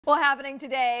Well, happening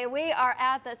today, we are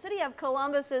at the City of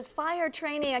Columbus's Fire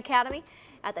Training Academy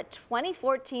at the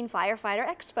 2014 Firefighter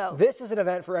Expo. This is an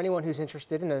event for anyone who's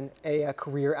interested in a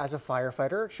career as a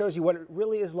firefighter. It shows you what it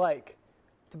really is like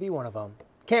to be one of them.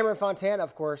 Cameron Fontana,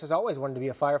 of course, has always wanted to be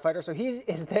a firefighter, so he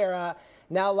is there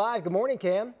now live. Good morning,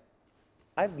 Cam.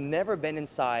 I've never been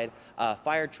inside a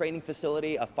fire training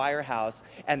facility, a firehouse,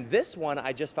 and this one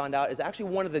I just found out is actually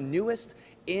one of the newest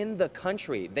in the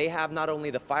country. They have not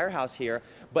only the firehouse here,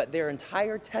 but their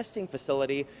entire testing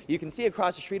facility. You can see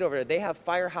across the street over there, they have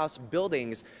firehouse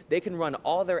buildings. They can run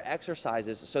all their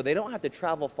exercises, so they don't have to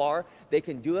travel far. They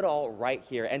can do it all right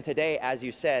here. And today, as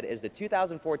you said, is the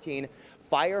 2014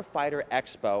 Firefighter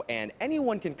Expo, and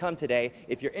anyone can come today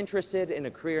if you're interested in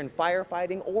a career in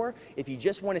firefighting, or if you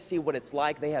just want to see what it's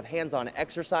like. They have hands-on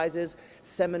exercises,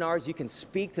 seminars. You can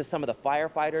speak to some of the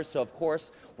firefighters. So of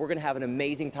course, we're going to have an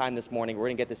amazing time this morning. We're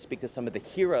going to get to speak to some of the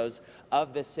heroes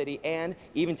of this city and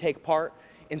even take part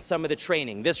in some of the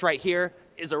training. This right here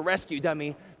is a rescue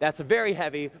dummy that's very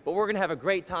heavy, but we're gonna have a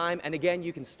great time. And again,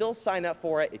 you can still sign up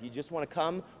for it if you just wanna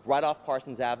come right off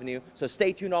Parsons Avenue. So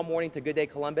stay tuned all morning to Good Day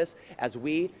Columbus as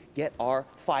we get our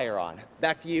fire on.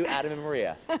 Back to you, Adam and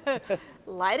Maria.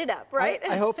 Light it up, right?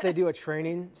 I hope they do a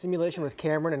training simulation with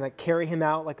Cameron and like carry him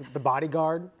out like the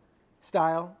bodyguard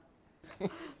style.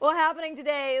 Well, happening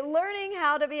today, learning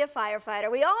how to be a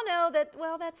firefighter. We all know that,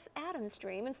 well, that's Adam's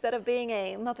dream instead of being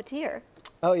a Muppeteer.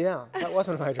 Oh yeah, that was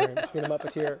one of my dreams, being a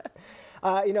Muppeteer.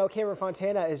 You know, Cameron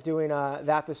Fontana is doing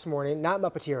that this morning, not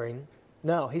Muppeteering.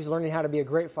 No, he's learning how to be a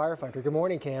great firefighter. Good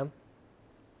morning, Cam.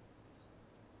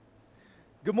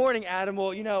 Good morning, Adam.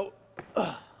 Well, you know,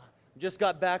 just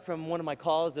got back from one of my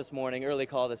calls this morning, early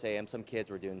call this AM. Some kids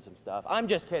were doing some stuff. I'm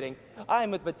just kidding. I'm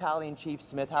with Battalion Chief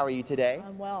Smith. How are you today?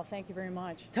 I'm well, thank you very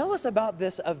much. Tell us about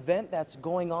this event that's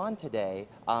going on today.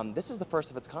 This is the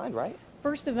first of its kind, right?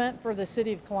 First event for the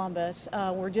City of Columbus.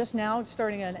 We're just now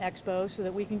starting an expo so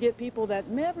that we can get people that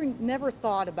never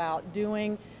thought about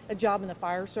doing a job in the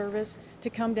fire service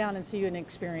to come down and see you and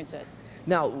experience it.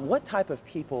 Now, what type of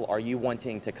people are you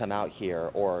wanting to come out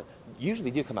here, or usually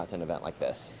do come out to an event like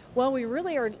this? Well, we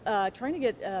really are trying to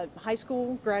get high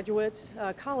school graduates,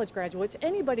 college graduates,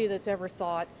 anybody that's ever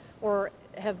thought or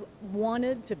have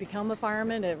wanted to become a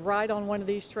fireman, to ride on one of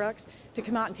these trucks, to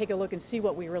come out and take a look and see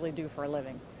what we really do for a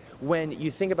living. When you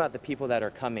think about the people that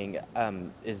are coming,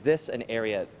 is this an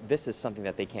area, this is something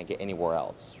that they can't get anywhere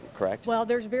else, correct? Well,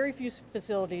 there's very few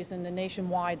facilities in the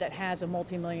nationwide that has a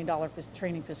multi-million-dollar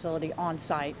training facility on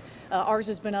site. Ours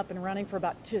has been up and running for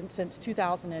since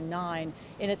 2009,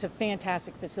 and it's a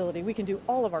fantastic facility. We can do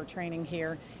all of our training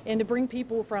here, and to bring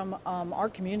people from our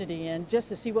community in just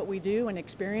to see what we do and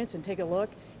experience and take a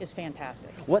look is fantastic.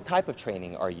 What type of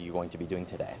training are you going to be doing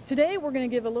today? Today we're going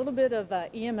to give a little bit of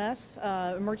EMS,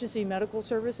 emergency medical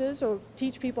services, or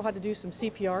teach people how to do some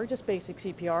CPR, just basic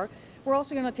CPR. We're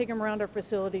also going to take them around our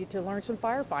facility to learn some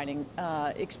firefighting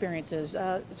experiences,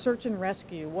 search and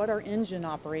rescue, what our engine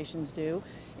operations do,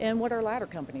 and what our ladder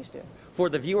companies do. For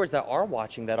the viewers that are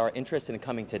watching that are interested in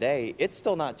coming today, it's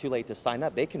still not too late to sign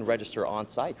up. They can register on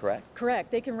site, correct? Correct.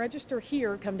 They can register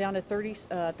here, come down to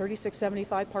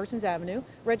 3675 Parsons Avenue,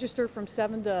 register from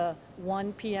 7 to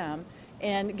 1 p.m.,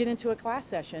 and get into a class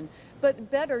session. But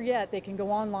better yet, they can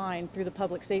go online through the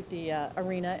public safety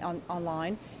arena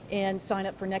online and sign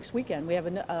up for next weekend. We have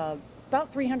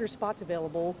about 300 spots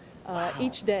available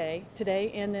each day,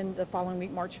 today and then the following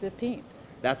week, March 15th.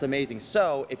 That's amazing.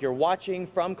 So if you're watching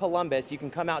from Columbus, you can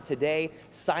come out today,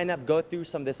 sign up, go through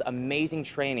some of this amazing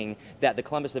training that the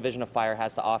Columbus Division of Fire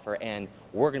has to offer, and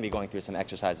we're going to be going through some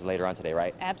exercises later on today,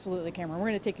 right? Absolutely, Cameron. We're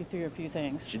going to take you through a few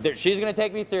things. She's going to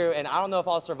take me through, and I don't know if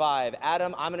I'll survive.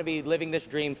 Adam, I'm going to be living this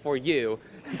dream for you.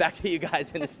 Back to you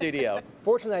guys in the studio.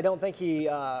 Fortunately, I don't think he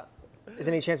has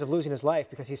any chance of losing his life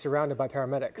because he's surrounded by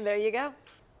paramedics. There you go.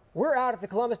 We're out at the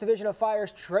Columbus Division of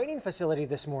Fire's training facility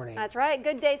this morning. That's right.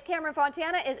 Good Day's Cameron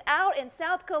Fontana is out in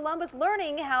South Columbus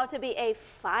learning how to be a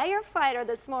firefighter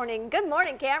this morning. Good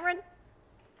morning, Cameron.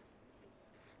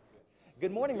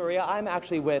 Good morning, Maria. I'm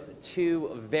actually with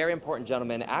two very important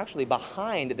gentlemen actually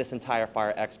behind this entire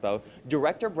Fire Expo,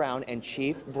 Director Brown and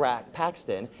Chief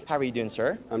Paxton. How are you doing,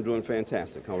 sir? I'm doing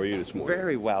fantastic. How are you this morning?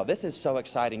 Very well. This is so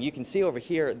exciting. You can see over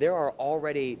here, there are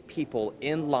already people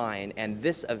in line, and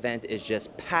this event is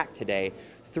just packed today.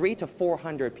 300 to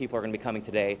 400 people are going to be coming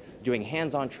today doing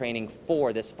hands-on training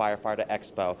for this Firefighter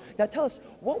Expo. Now tell us,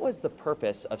 what was the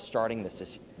purpose of starting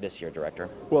this year, Director?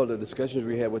 Well, the discussions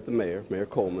we had with the Mayor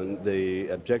Coleman, the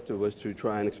objective was to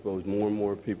try and expose more and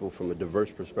more people from a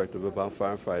diverse perspective about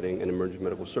firefighting and emergency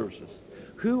medical services.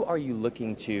 Who are you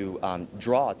looking to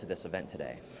draw to this event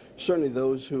today? Certainly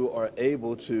those who are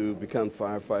able to become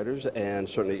firefighters, and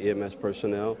certainly EMS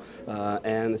personnel,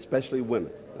 and especially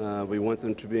women. We want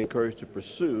them to be encouraged to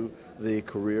pursue the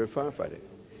career of firefighting.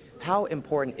 How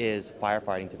important is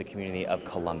firefighting to the community of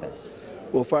Columbus?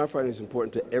 Well, firefighting is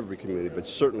important to every community, but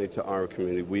certainly to our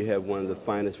community. We have one of the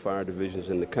finest fire divisions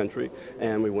in the country,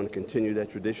 and we want to continue that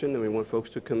tradition, and we want folks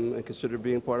to come and consider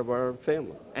being part of our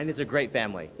family. And it's a great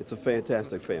family. It's a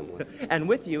fantastic family. And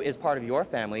with you is part of your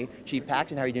family, Chief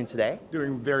Paxton. How are you doing today?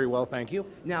 Doing very well, thank you.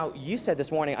 Now, you said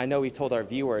this morning, I know we told our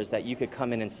viewers that you could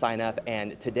come in and sign up,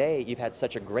 and today you've had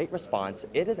such a great response.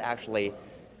 It is actually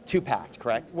too packed,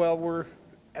 correct? Well, we're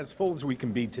as full as we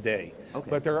can be today. Okay.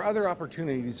 But there are other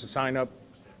opportunities to sign up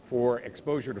for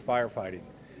exposure to firefighting.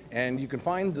 And you can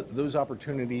find those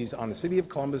opportunities on the City of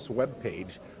Columbus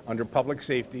webpage under Public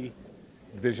Safety,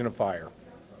 Division of Fire.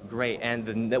 Great.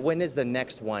 And when is the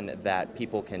next one that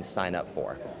people can sign up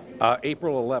for?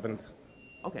 April 11th.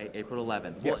 Okay, April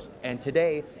 11th. Yes. Well, and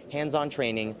today, hands-on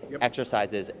training,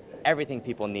 exercises, everything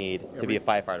people need to be a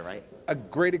firefighter, right? A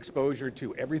great exposure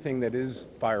to everything that is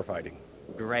firefighting.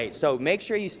 Great. So make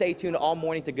sure you stay tuned all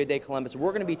morning to Good Day Columbus.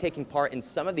 We're going to be taking part in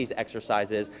some of these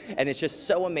exercises, and it's just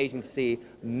so amazing to see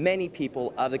many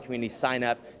people of the community sign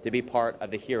up to be part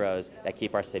of the heroes that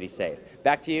keep our city safe.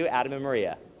 Back to you, Adam and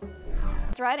Maria.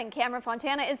 That's right, and Cameron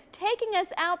Fontana is taking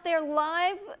us out there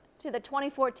live to the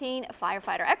 2014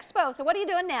 Firefighter Expo. So what are you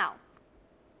doing now?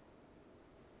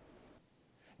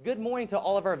 Good morning to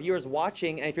all of our viewers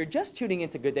watching, and if you're just tuning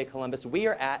into Good Day Columbus, we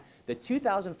are at the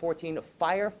 2014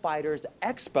 Firefighters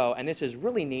Expo, and this is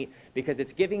really neat because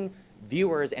it's giving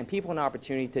viewers and people an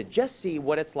opportunity to just see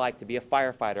what it's like to be a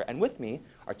firefighter. And with me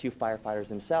are two firefighters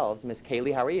themselves. Miss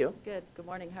Kaylee, how are you? Good. Good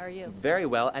morning. How are you? Very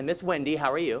well. And Miss Wendy,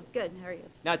 how are you? Good. How are you?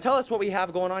 Now tell us what we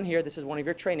have going on here. This is one of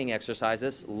your training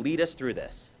exercises. Lead us through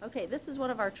this. Okay, this is one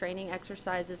of our training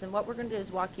exercises, and what we're going to do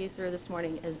is walk you through this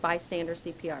morning is bystander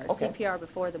CPR. Okay. CPR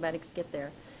before the medics get there.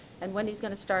 And Wendy's going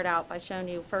to start out by showing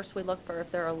you, first we look for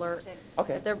if they're alert.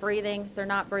 Okay. If they're breathing, they're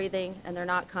not breathing, and they're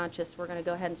not conscious, we're going to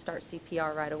go ahead and start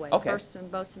CPR right away. Okay. First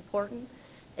and most important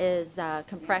is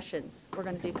compressions. We're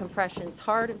going to do compressions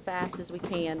hard and fast as we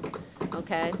can,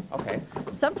 okay? Okay.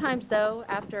 Sometimes, though,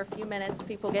 after a few minutes,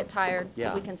 people get tired.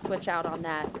 Yeah. We can switch out on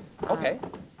that. Okay.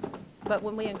 But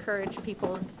when we encourage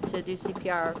people to do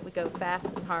CPR, we go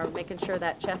fast and hard, making sure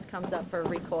that chest comes up for a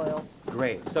recoil.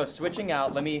 Great. So switching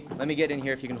out, let me get in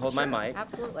here if you can hold my mic.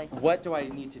 Absolutely. What do I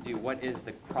need to do? What is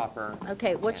the proper?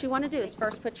 Okay, what you want to do is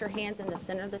first put your hands in the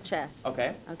center of the chest.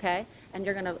 Okay. Okay? And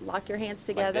you're going to lock your hands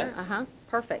together. this? Uh-huh.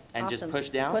 Perfect. And just Awesome. push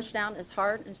down? Push down as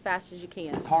hard and as fast as you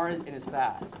can. As hard and as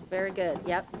fast. Very good.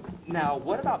 Yep. Now,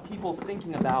 what about people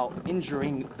thinking about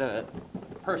injuring the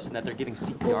person that they're giving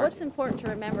CPR Well, what's to? important to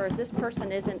remember is this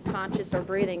person isn't conscious or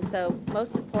breathing, so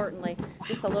most importantly,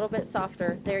 just a little bit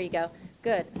softer. There you go.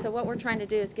 Good. So what we're trying to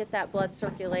do is get that blood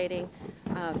circulating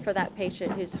for that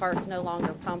patient whose heart's no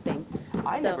longer pumping.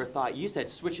 I never thought, you said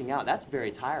switching out, that's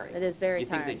very tiring. It is very You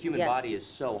think tiring, the human yes. body is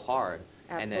so hard.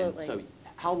 Absolutely. And then, so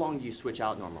how long do you switch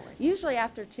out normally? Usually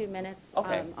after 2 minutes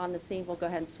Okay. on the scene, we'll go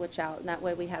ahead and switch out, and that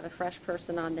way we have a fresh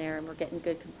person on there and we're getting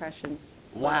good compressions.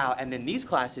 Wow, and then these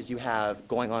classes you have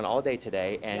going on all day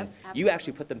today, and Yep, you absolutely.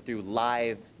 actually put them through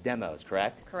live demos,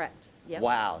 correct? Correct. Yep.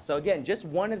 Wow. So again, just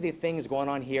one of the things going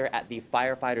on here at the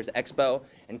Firefighters Expo.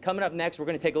 And coming up next, we're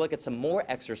going to take a look at some more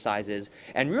exercises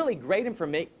and really great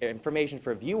information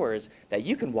for viewers that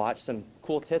you can watch, some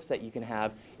cool tips that you can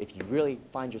have if you really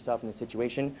find yourself in a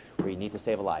situation where you need to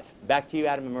save a life. Back to you,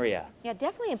 Adam and Maria. Yeah,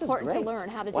 definitely This is important to great. learn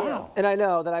how to Wow. And I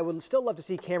know that I would still love to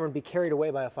see Cameron be carried away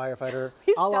by a firefighter,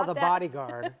 You a la stop the that.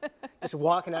 bodyguard, just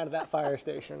walking out of that fire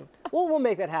station. We'll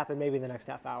make that happen maybe in the next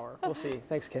half hour. We'll see.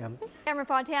 Thanks, Cam. do. Cameron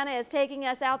Fontana is taking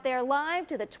us out there live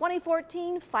to the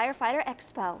 2014 Firefighter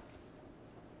Expo.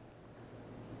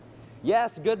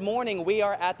 Yes, good morning. We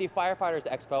are at the Firefighters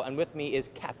Expo, and with me is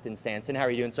Captain Sanson. How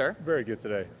are you doing, sir? Very good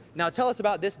today. Now tell us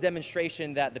about this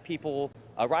demonstration that the people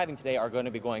arriving today are going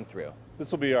to be going through.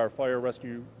 This will be our fire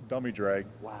rescue dummy drag.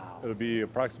 Wow. It'll be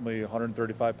approximately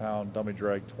 135-pound dummy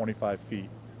drag, 25 feet,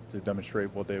 to demonstrate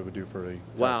what they would do for a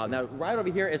Wow. test. Now, right over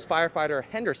here is firefighter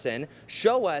Henderson.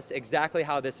 Show us exactly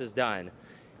how this is done.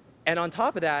 And on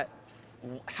top of that,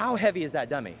 how heavy is that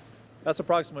dummy? That's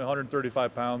approximately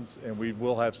 135 pounds, and we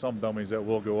will have some dummies that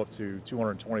will go up to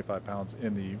 225 pounds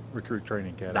in the recruit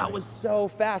training academy. That was so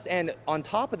fast. And on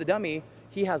top of the dummy,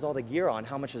 he has all the gear on.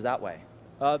 How much does that weigh?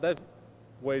 That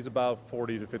weighs about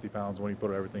 40 to 50 pounds when you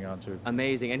put everything onto.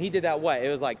 Amazing. And he did that what? It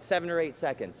was like 7 or 8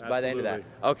 seconds by the end of that.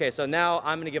 Absolutely. Okay, so now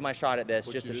I'm going to give my shot at this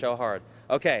What just you to did. show hard.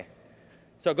 Okay.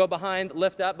 So go behind,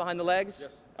 lift up behind the legs.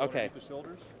 Yes. Okay. Underneath the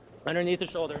shoulders. Underneath the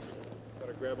shoulders. Got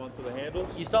to grab onto the handles.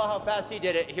 You saw how fast he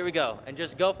did it. Here we go. And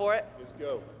just go for it. Just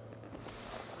go.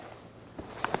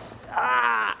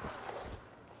 Ah!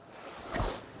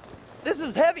 This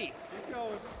is heavy. Keep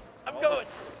going. I'm going.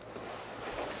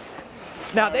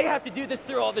 Now they have to do this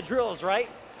through all the drills, right?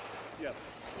 Yes.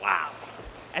 Wow.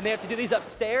 And they have to do these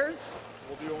upstairs?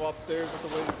 We'll do them upstairs with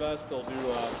the weighted vest. They'll do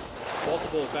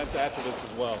multiple events after this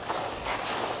as well.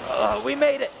 Oh, we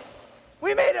made it.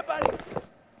 We made it, buddy.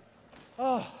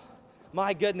 Oh,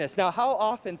 my goodness. Now, how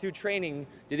often through training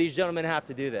do these gentlemen have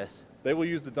to do this? They will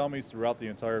use the dummies throughout the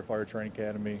entire fire training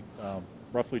academy.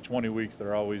 Roughly 20 weeks,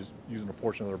 they're always using a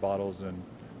portion of their bottles and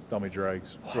dummy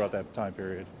drags throughout that time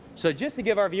period. So just to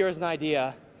give our viewers an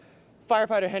idea,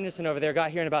 firefighter Henderson over there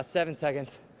got here in about 7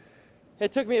 seconds.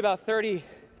 It took me about 30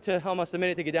 to almost a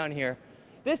minute to get down here.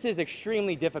 This is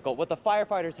extremely difficult. What the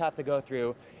firefighters have to go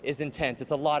through is intense.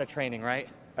 It's a lot of training, right?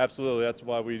 Absolutely. That's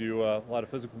why we do a lot of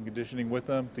physical conditioning with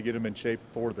them to get them in shape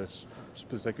for this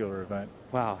particular event.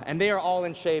 Wow. And they are all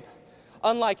in shape,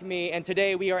 unlike me. And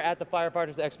today we are at the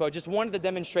Firefighters Expo, just one of the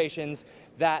demonstrations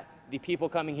that the people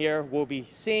coming here will be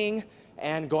seeing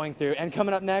and going through. And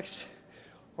coming up next,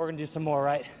 we're going to do some more,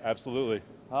 right? Absolutely.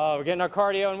 Oh, we're getting our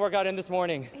cardio and workout in this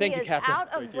morning. Thank you, Captain. Out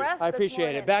of breath. I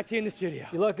appreciate it. Back to you in the studio.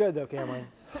 You look good though, Cameron.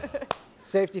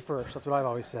 Safety first, that's what I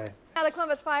always say. Now the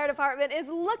Columbus Fire Department is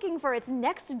looking for its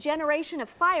next generation of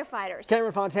firefighters.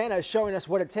 Cameron Fontana is showing us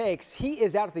what it takes. He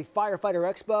is out at the Firefighter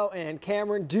Expo, and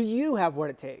Cameron, do you have what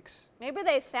it takes? Maybe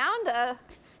they found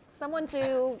someone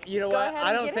to You know go what? ahead I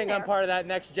and don't get think in I'm there. part of that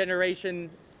next generation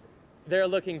they're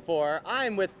looking for.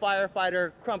 I'm with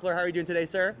Firefighter Crumpler. How are you doing today,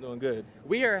 sir? Doing good.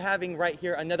 We are having right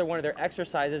here another one of their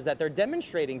exercises that they're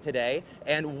demonstrating today.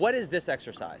 And what is this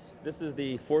exercise? This is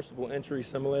the forcible entry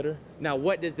simulator. Now,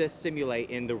 what does this simulate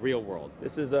in the real world?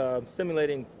 This is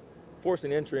simulating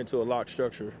forcing entry into a locked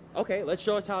structure. Okay, let's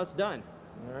show us how it's done.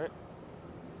 All right.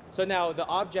 So now the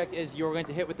object is you're going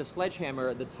to hit with the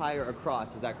sledgehammer the tire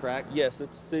across. Is that correct? Yes,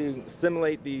 it's to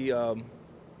simulate the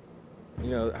you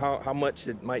know, how much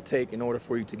it might take in order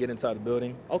for you to get inside the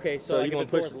building. Okay, so like you're if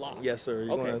going the to push. door's locked. Yes, sir.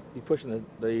 You're Okay. going to be pushing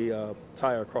the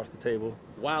tire across the table.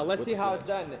 Wow, let's with see the how it's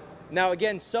sledge. done. Now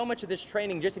again, so much of this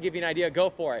training, just to give you an idea, go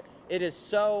for it. It is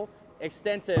so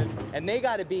extensive, and they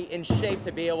got to be in shape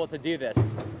to be able to do this.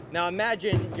 Now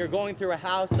imagine you're going through a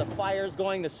house, the fire's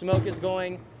going, the smoke is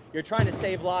going, you're trying to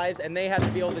save lives, and they have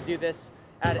to be able to do this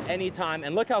at any time.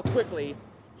 And look how quickly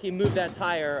he moved that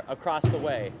tire across the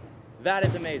way. That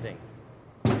is amazing.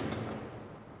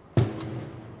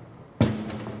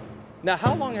 Now,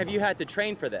 how long have you had to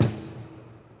train for this?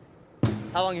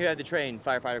 How long have you had to train,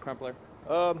 Firefighter Crumpler?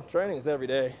 Training is every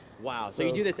day. Wow, so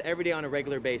you do this every day on a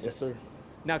regular basis? Yes, sir.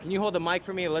 Now, can you hold the mic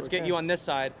for me? Let's get you on this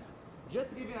side. Just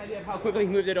to give you an idea of how quickly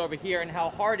he moved it over here and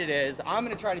how hard it is, I'm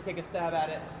going to try to take a stab at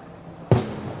it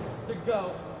to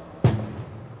go.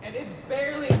 And it's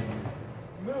barely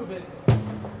moving.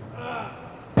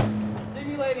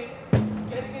 Simulating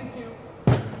getting into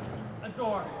a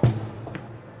door.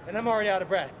 And I'm already out of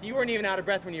breath. You weren't even out of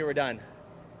breath when you were done.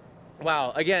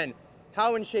 Wow, again,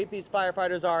 how in shape these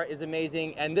firefighters are is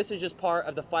amazing, and this is just part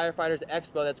of the Firefighters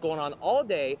Expo that's going on all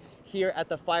day here at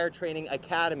the Fire Training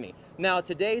Academy. Now,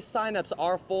 today's signups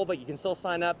are full, but you can still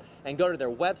sign up and go to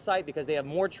their website because they have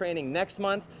more training next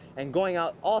month and going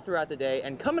out all throughout the day.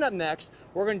 And coming up next,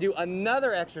 we're going to do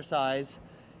another exercise.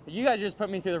 You guys just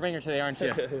put me through the ringer today, aren't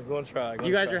you? Gonna try.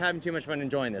 You guys are having too much fun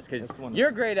enjoying this because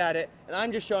you're great at it, and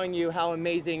I'm just showing you how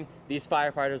amazing these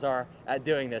firefighters are at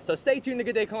doing this. So stay tuned to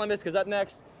Good Day Columbus, because up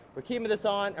next, we're keeping this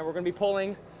on, and we're going to be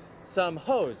pulling some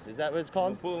hose. Is that what it's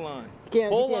called? Pull line.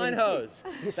 Pull line hose.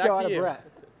 He's Back so to out of you. breath.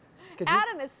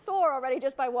 Adam is sore already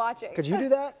just by watching. Could you do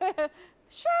that?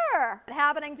 Sure.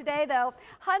 Happening today, though,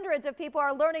 hundreds of people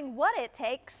are learning what it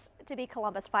takes to be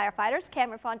Columbus firefighters.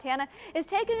 Cameron Fontana is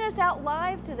taking us out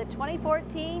live to the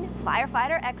 2014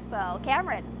 Firefighter Expo.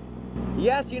 Cameron.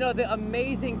 Yes, you know, the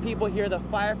amazing people here, the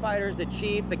firefighters, the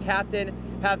chief, the captain,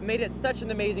 have made it such an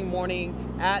amazing morning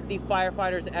at the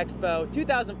Firefighters Expo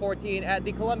 2014 at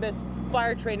the Columbus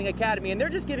Fire Training Academy. And they're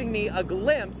just giving me a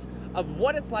glimpse of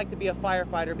what it's like to be a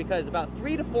firefighter, because about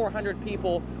 300 to 400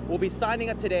 people will be signing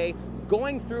up today,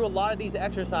 going through a lot of these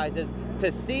exercises to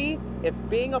see if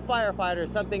being a firefighter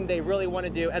is something they really want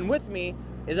to do. And with me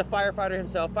is a firefighter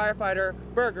himself, Firefighter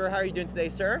Berger. How are you doing today,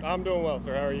 sir? I'm doing well,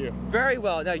 sir. How are you? Very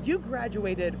well. Now, you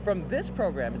graduated from this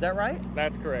program, is that right?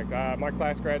 That's correct. My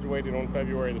class graduated on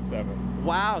February the 7th.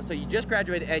 Wow, so you just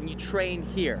graduated and you trained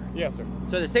here. Yes, sir.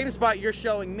 So the same spot you're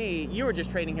showing me, you were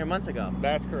just training here months ago.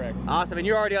 That's correct. Awesome, and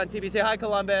you're already on TV. Say hi,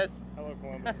 Columbus. Hello,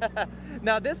 Columbus.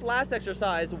 Now, this last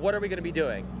exercise, what are we going to be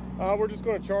doing? We're just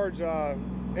going to charge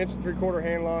inch and 3/4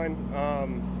 hand line,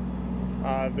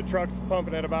 The truck's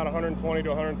pumping at about 120 to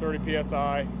 130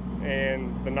 psi,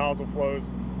 and the nozzle flows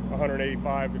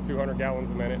 185 to 200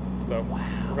 gallons a minute. So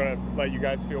we're going to let you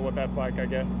guys feel what that's like, I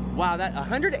guess. Wow, that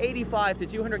 185 to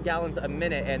 200 gallons a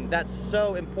minute, and that's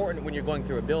so important when you're going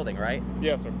through a building, right?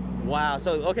 Yes, sir. Wow.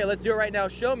 So, okay, let's do it right now.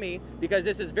 Show me, because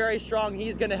this is very strong.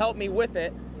 He's going to help me with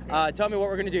it. Tell me what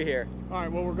we're going to do here. All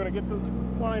right, well, we're going to get the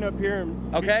line up here.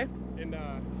 And okay. And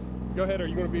go ahead. Are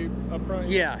you going to be up front?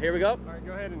 Yeah, here we go. All right,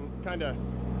 go ahead and kind of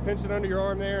pinch it under your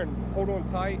arm there and hold on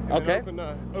tight. And okay. Then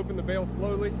open the bail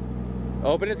slowly.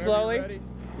 Open it slowly. You're ready.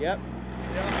 Yep.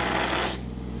 Yep.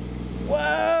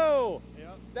 Whoa!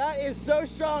 Yep. That is so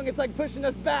strong, it's like pushing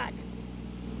us back.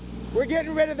 We're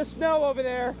getting rid of the snow over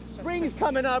there. Spring's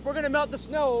coming up. We're gonna melt the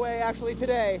snow away actually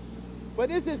today. But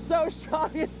this is so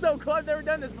strong, it's so cool. I've never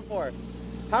done this before.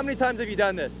 How many times have you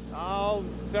done this? Oh,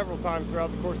 several times throughout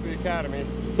the course of the academy.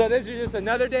 So this is just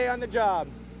another day on the job.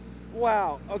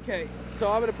 Wow, okay.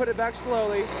 So I'm gonna put it back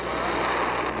slowly.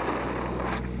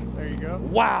 There you go.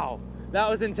 Wow. That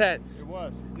was intense. It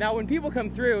was. Now, when people come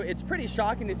through, it's pretty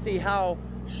shocking to see how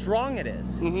strong it is.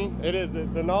 Mm-hmm. It is.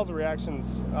 The nozzle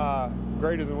reaction's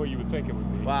greater than what you would think it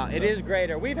would be. Wow, so. It is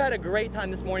greater. We've had a great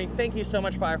time this morning. Thank you so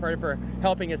much, firefighter, for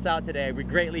helping us out today. We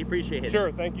greatly appreciate it.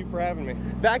 Sure, thank you for having me.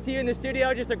 Back to you in the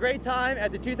studio. Just a great time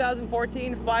at the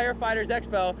 2014 Firefighters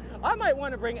Expo. I might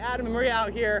want to bring Adam and Maria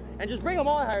out here and just bring them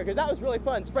all out here, because that was really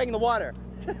fun, spraying the water.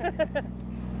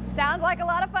 Sounds like a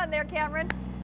lot of fun there, Cameron.